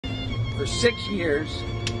For 6 years,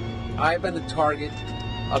 I've been the target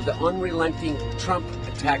of the unrelenting Trump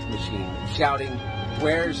attack machine, shouting,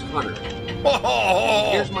 "Where's Hunter?"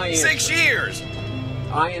 Oh, here's my answer. 6 years.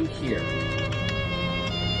 I am here.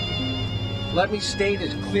 Let me state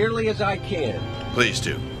as clearly as I can. Please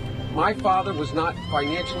do. My father was not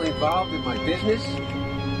financially involved in my business,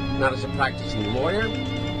 not as a practicing lawyer,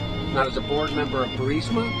 not as a board member of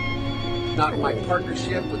Burisma, not in my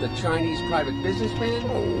partnership with a Chinese private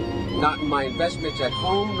businessman, not in my investments at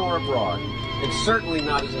home nor abroad, and certainly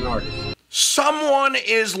not as an artist. Someone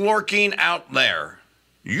is lurking out there.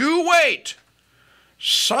 You wait.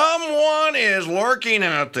 Someone is lurking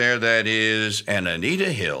out there that is an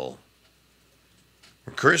Anita Hill,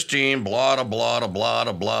 Christine Blada Blada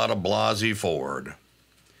Blada Blada Blasey Ford,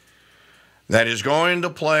 that is going to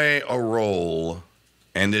play a role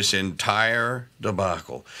in this entire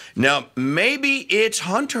debacle. Now, maybe it's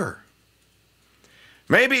Hunter.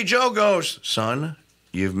 Maybe Joe goes, "Son,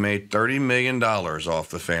 you've made $30 million off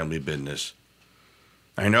the family business.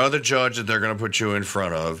 I know the judge that they're going to put you in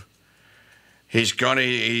front of. He's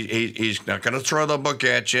not gonna throw the book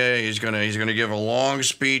at you. He's gonna give a long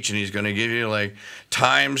speech, and he's gonna give you like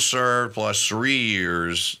time served plus 3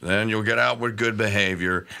 years. Then you'll get out with good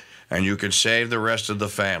behavior, and you can save the rest of the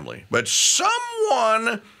family. But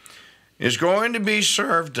someone is going to be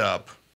served up